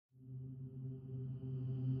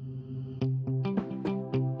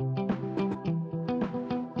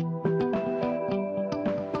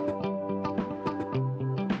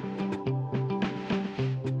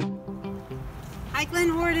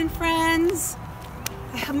Glen Warden friends.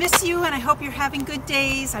 I miss you and I hope you're having good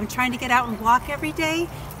days. I'm trying to get out and walk every day.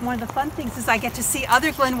 And one of the fun things is I get to see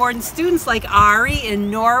other Glen Warden students like Ari and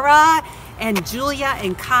Nora and Julia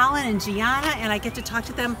and Colin and Gianna, and I get to talk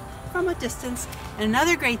to them from a distance. And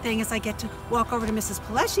another great thing is I get to walk over to Mrs.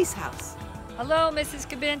 Paleshi's house. Hello, Mrs.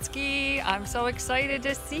 Kabinski. I'm so excited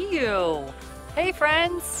to see you. Hey,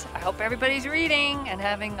 friends. I hope everybody's reading and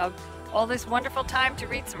having all this wonderful time to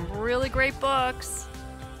read some really great books.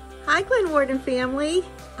 Hi, Glen Warden family.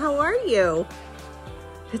 How are you?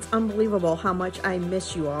 It's unbelievable how much I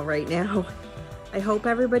miss you all right now. I hope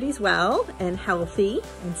everybody's well and healthy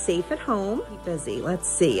and safe at home. Busy. Let's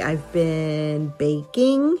see. I've been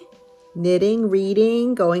baking, knitting,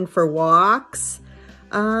 reading, going for walks,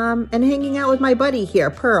 and hanging out with my buddy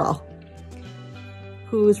here, Pearl,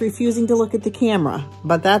 who's refusing to look at the camera,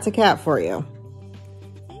 but that's a cat for you.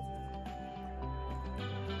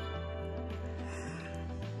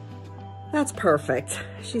 That's perfect.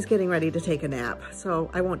 She's getting ready to take a nap, so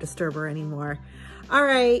I won't disturb her anymore. All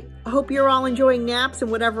right, I hope you're all enjoying naps and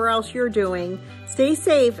whatever else you're doing. Stay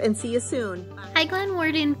safe and see you soon. Hi, Glen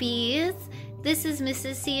Warden Bees. This is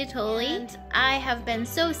Mrs. Ciatoli, and I have been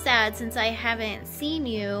so sad since I haven't seen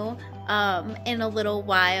you in a little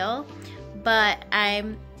while, but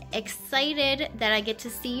I'm excited that I get to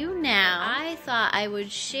see you now. I thought I would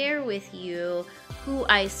share with you who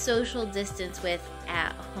I social distance with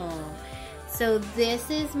at home. So this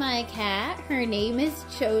is my cat. Her name is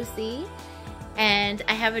Josie, and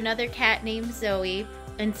I have another cat named Zoe,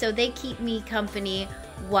 and so they keep me company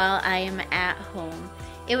while I am at home.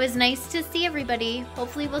 It was nice to see everybody.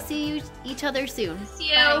 Hopefully we'll see each other soon. See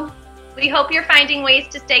you. Bye. We hope you're finding ways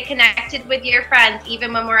to stay connected with your friends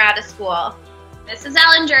even when we're out of school. Mrs.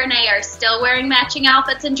 Ellinger and I are still wearing matching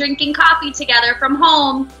outfits and drinking coffee together from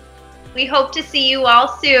home. We hope to see you all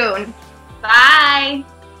soon. Bye.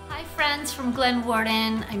 Hi friends from Glen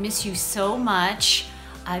Warden. I miss you so much.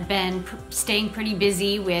 I've been staying pretty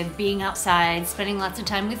busy with being outside, spending lots of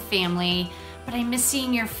time with family, but I miss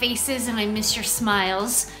seeing your faces and I miss your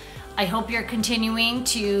smiles. I hope you're continuing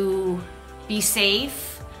to be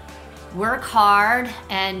safe, work hard,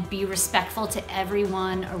 and be respectful to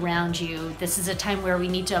everyone around you. This is a time where we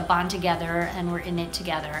need to bond together and we're in it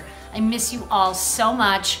together. I miss you all so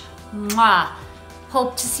much. Mwah.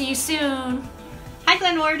 Hope to see you soon. Hi,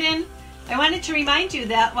 Glen Warden. I wanted to remind you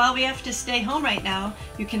that while we have to stay home right now,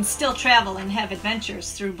 you can still travel and have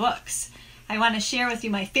adventures through books. I want to share with you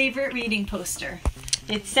my favorite reading poster.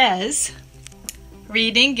 It says,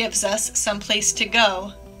 "Reading gives us some place to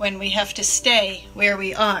go when we have to stay where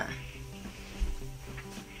we are."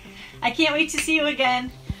 I can't wait to see you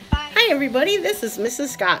again. Bye. Hi everybody, this is Mrs.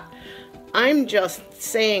 Scott. I'm just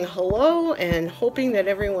saying hello and hoping that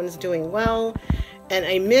everyone's doing well, and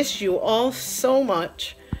I miss you all so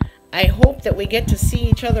much. I hope that we get to see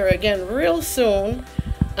each other again real soon.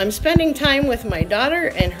 I'm spending time with my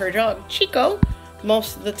daughter and her dog Chico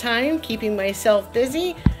most of the time, keeping myself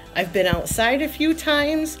busy. I've been outside a few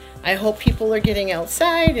times. I hope people are getting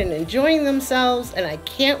outside and enjoying themselves, and I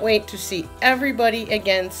can't wait to see everybody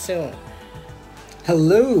again soon.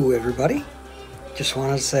 Hello everybody. Just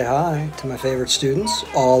wanted to say hi to my favorite students,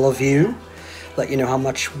 all of you. Let you know how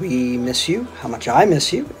much we miss you, how much I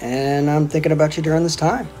miss you, and I'm thinking about you during this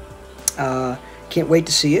time. Can't wait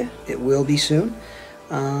to see you. It will be soon.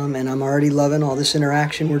 And I'm already loving all this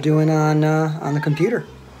interaction we're doing on the computer.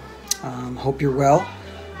 Hope you're well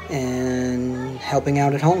and helping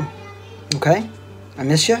out at home. Okay? I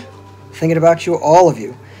miss you. Thinking about you, all of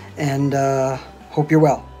you. And hope you're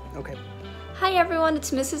well. Okay. Hi everyone,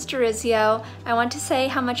 it's Mrs. Durizio. I want to say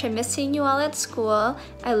how much I miss seeing you all at school.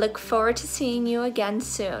 I look forward to seeing you again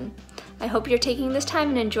soon. I hope you're taking this time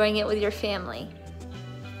and enjoying it with your family.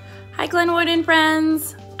 Hi Glen Warden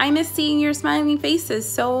friends. I miss seeing your smiling faces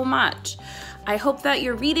so much. I hope that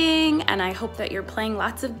you're reading, and I hope that you're playing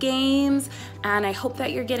lots of games, and I hope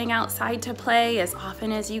that you're getting outside to play as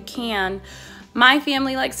often as you can. My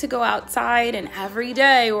family likes to go outside, and every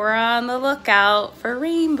day we're on the lookout for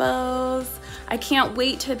rainbows. I can't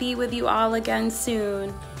wait to be with you all again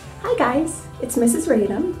soon. Hi guys, it's Mrs.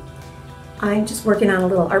 Radom. I'm just working on a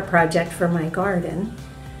little art project for my garden.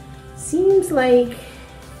 Seems like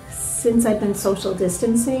since I've been social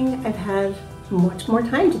distancing, I've had much more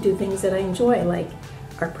time to do things that I enjoy, like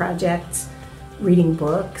art projects, reading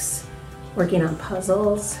books, working on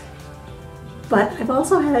puzzles. But I've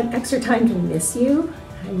also had extra time to miss you.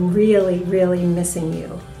 I'm really, really missing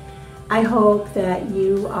you. I hope that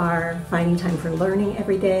you are finding time for learning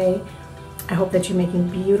every day. I hope that you're making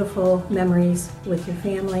beautiful memories with your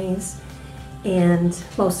families. And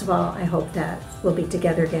most of all, I hope that we'll be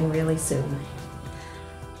together again really soon.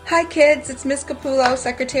 Hi kids, it's Miss Capullo,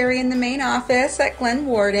 secretary in the main office at Glen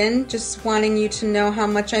Warden. Just wanting you to know how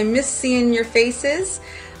much I miss seeing your faces.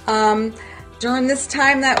 During this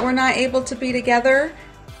time that we're not able to be together,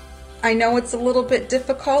 I know it's a little bit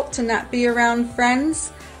difficult to not be around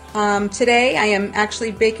friends. Today I am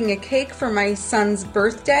actually baking a cake for my son's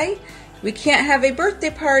birthday. We can't have a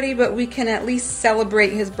birthday party, but we can at least celebrate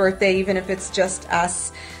his birthday even if it's just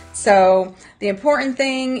us. So the important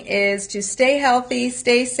thing is to stay healthy,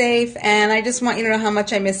 stay safe, and I just want you to know how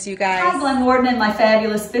much I miss you guys. Hi, Glen Warden and my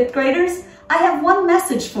fabulous fifth graders. I have one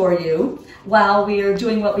message for you while we are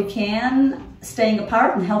doing what we can, staying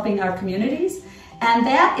apart and helping our communities, and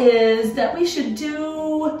that is that we should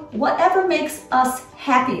do whatever makes us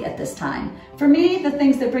happy at this time. For me, the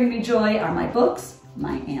things that bring me joy are my books,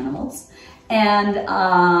 my animals, and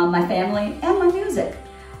my family, and my music.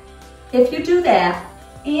 If you do that,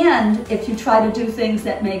 and if you try to do things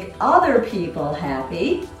that make other people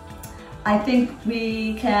happy, I think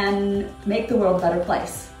we can make the world a better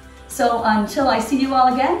place. So until I see you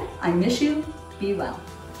all again, I miss you. Be well.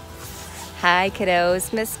 Hi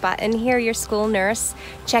kiddos, Miss Button here, your school nurse,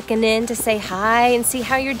 checking in to say hi and see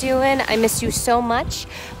how you're doing. I miss you so much,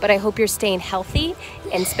 but I hope you're staying healthy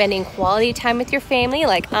and spending quality time with your family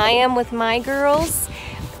like I am with my girls.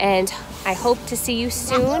 And I hope to see you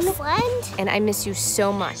soon, and I miss you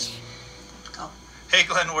so much. Hey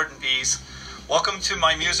Glen Warden Bees, welcome to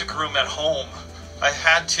my music room at home. I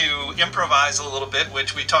had to improvise a little bit,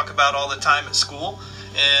 which we talk about all the time at school,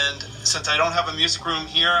 and since I don't have a music room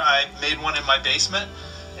here, I made one in my basement.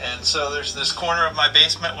 And so there's this corner of my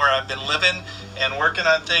basement where I've been living and working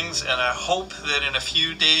on things, and I hope that in a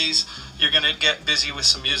few days you're going to get busy with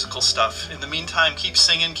some musical stuff. In the meantime, keep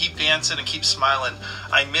singing, keep dancing, and keep smiling.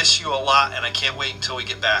 I miss you a lot, and I can't wait until we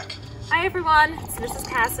get back. Hi everyone, it's Mrs.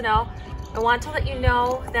 Cassino. I want to let you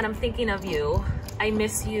know that I'm thinking of you. I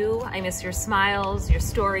miss you. I miss your smiles, your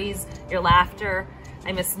stories, your laughter.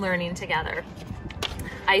 I miss learning together.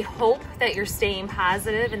 I hope that you're staying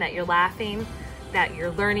positive and that you're laughing, that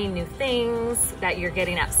you're learning new things, that you're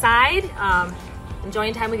getting outside,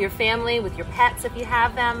 enjoying time with your family, with your pets if you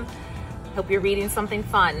have them. Hope you're reading something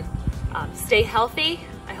fun. Stay healthy.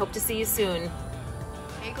 I hope to see you soon.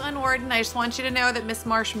 Hey Glen Warden, I just want you to know that Miss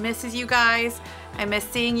Marsh misses you guys. I miss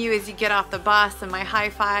seeing you as you get off the bus, and my high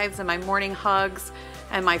fives and my morning hugs,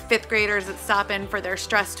 and my fifth graders that stop in for their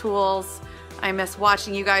stress tools. I miss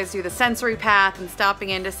watching you guys do the sensory path and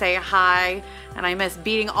stopping in to say hi. And I miss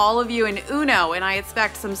beating all of you in Uno, and I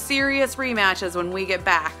expect some serious rematches when we get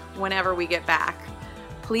back, whenever we get back.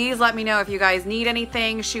 Please let me know if you guys need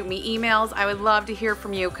anything. Shoot me emails. I would love to hear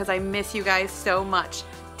from you because I miss you guys so much.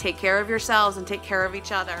 Take care of yourselves and take care of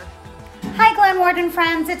each other. Hi Glen Warden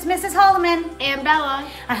friends, it's Mrs. Holloman. And Bella.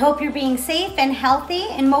 I hope you're being safe and healthy,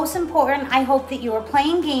 and most important, I hope that you are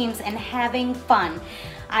playing games and having fun.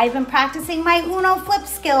 I've been practicing my Uno flip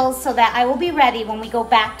skills so that I will be ready when we go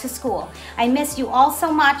back to school. I miss you all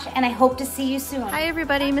so much, and I hope to see you soon. Hi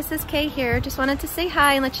everybody, Mrs. K here. Just wanted to say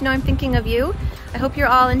hi and let you know I'm thinking of you. I hope you're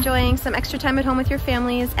all enjoying some extra time at home with your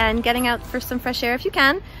families and getting out for some fresh air if you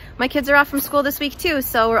can. My kids are off from school this week too,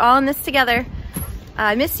 so we're all in this together.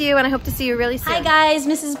 I miss you, and I hope to see you really soon. Hi guys,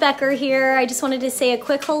 Mrs. Becker here. I just wanted to say a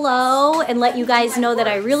quick hello and let you guys know that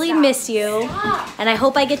I really miss you, and I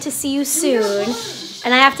hope I get to see you soon.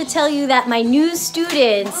 And I have to tell you that my new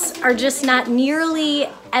students are just not nearly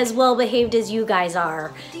as well behaved as you guys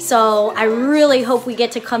are. So I really hope we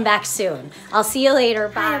get to come back soon. I'll see you later.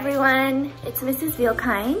 Bye. Hi everyone, it's Mrs.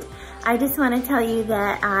 Vealkind. I just want to tell you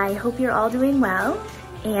that I hope you're all doing well.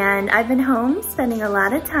 And I've been home spending a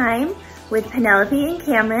lot of time with Penelope and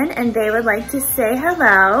Cameron, and they would like to say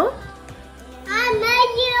hello. I miss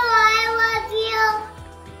you, I love you.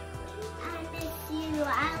 I miss you,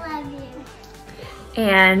 I love you.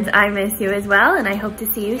 And I miss you as well, and I hope to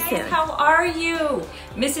see you soon. How are you?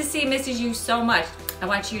 Mrs. C misses you so much. I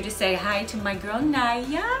want you to say hi to my girl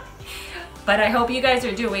Naya. But I hope you guys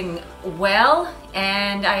are doing well,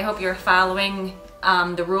 and I hope you're following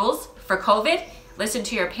the rules for COVID. Listen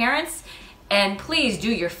to your parents, and please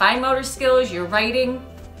do your fine motor skills, your writing.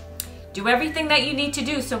 Do everything that you need to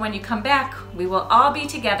do so when you come back, we will all be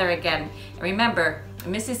together again. And remember,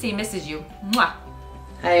 Mrs. C misses you. Mwah.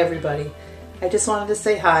 Hi everybody. I just wanted to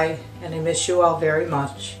say hi, and I miss you all very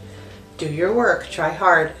much. Do your work, try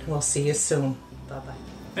hard, and we'll see you soon. Bye-bye.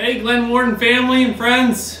 Hey Glen Warden family and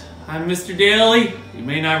friends, I'm Mr. Daly. You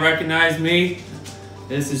may not recognize me.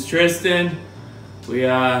 This is Tristan. We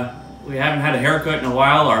haven't had a haircut in a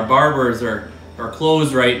while. Our barbers are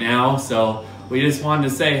closed right now, so we just wanted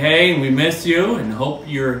to say hey, and we miss you, and hope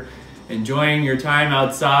you're enjoying your time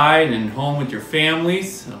outside and home with your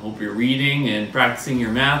families. I hope you're reading and practicing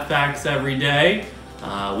your math facts every day.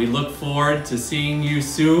 We look forward to seeing you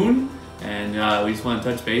soon, and we just want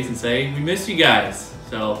to touch base and say we miss you guys.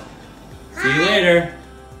 So, see you later.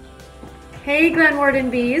 Hey Glen Warden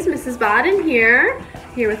Bees, Mrs. Bodden here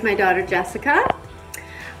with my daughter Jessica.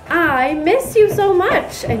 I miss you so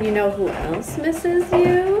much, and you know who else misses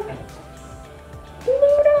you?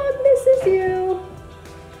 Blue Dog misses you.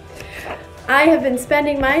 I have been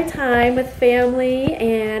spending my time with family,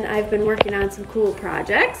 and I've been working on some cool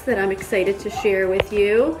projects that I'm excited to share with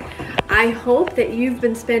you. I hope that you've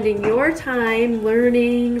been spending your time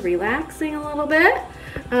learning, relaxing a little bit,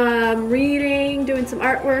 reading, doing some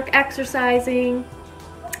artwork, exercising,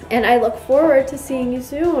 and I look forward to seeing you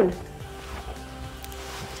soon.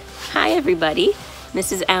 Hi everybody,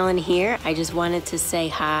 Mrs. Allen here. I just wanted to say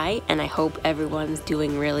hi, and I hope everyone's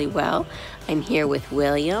doing really well. I'm here with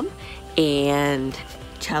William and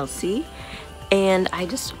Chelsea, and I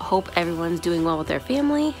just hope everyone's doing well with their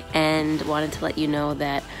family, and wanted to let you know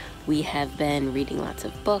that we have been reading lots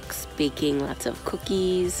of books, baking lots of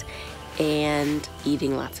cookies, and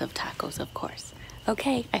eating lots of tacos, of course.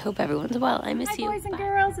 Okay, I hope everyone's well. I miss you. Hi boys and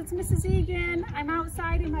girls, it's Mrs. Egan. I'm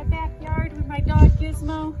outside in my backyard with my dog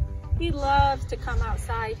Gizmo. He loves to come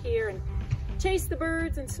outside here and chase the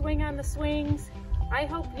birds and swing on the swings. I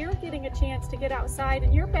hope you're getting a chance to get outside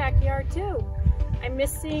in your backyard too. I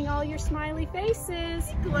miss seeing all your smiley faces.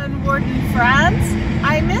 Glen Warden friends,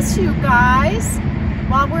 I miss you guys.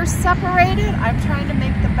 While we're separated, I'm trying to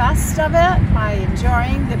make the best of it by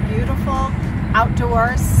enjoying the beautiful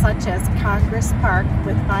outdoors such as Congress Park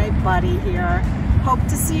with my buddy here. Hope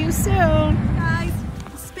to see you soon. Guys,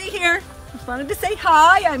 Spee here. Just wanted to say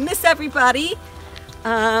hi. I miss everybody.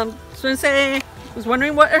 Was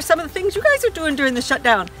wondering what are some of the things you guys are doing during the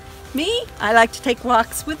shutdown. Me, I like to take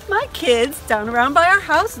walks with my kids down around by our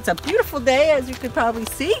house. It's a beautiful day, as you could probably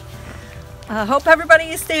see. Hope everybody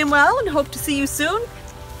is staying well and hope to see you soon.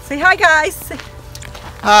 Say hi, guys.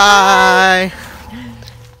 Hi.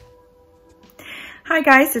 Hi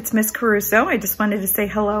guys, it's Miss Caruso. I just wanted to say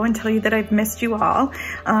hello and tell you that I've missed you all.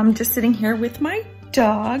 Just sitting here with my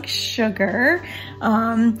dog, Sugar.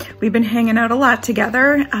 We've been hanging out a lot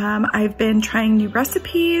together. I've been trying new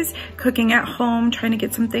recipes, cooking at home, trying to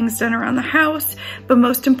get some things done around the house, but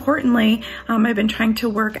most importantly, I've been trying to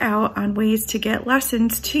work out on ways to get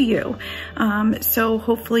lessons to you. So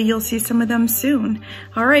hopefully you'll see some of them soon.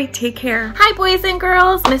 All right, take care. Hi boys and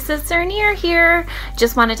girls, Mrs. Cernier here.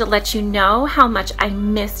 Just wanted to let you know how much I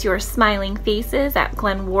miss your smiling faces at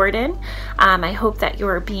Glen Warden. I hope that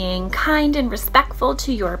you're being kind and respectful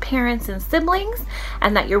to your parents and siblings,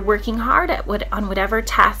 and that you're working hard on whatever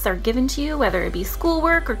tasks are given to you, whether it be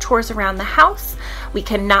schoolwork or chores around the house. We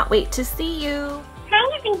cannot wait to see you.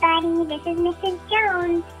 Hi everybody, this is Mrs.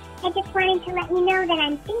 Jones. I just wanted to let you know that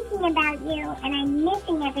I'm thinking about you and I'm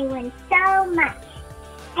missing everyone so much.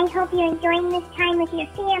 I hope you're enjoying this time with your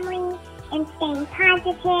family and staying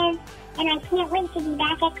positive, and I can't wait to be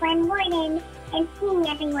back at Glen Warden and seeing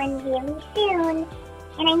everyone really soon.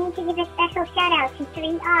 And I need to give a special shout out to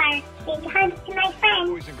 3R. Big hugs to my friends.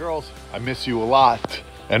 Boys and girls, I miss you a lot.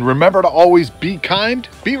 And remember to always be kind,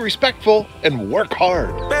 be respectful, and work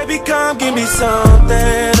hard. Baby, come give me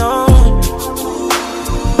something, oh.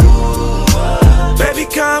 Baby,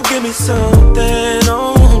 come give me something,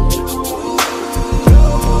 oh.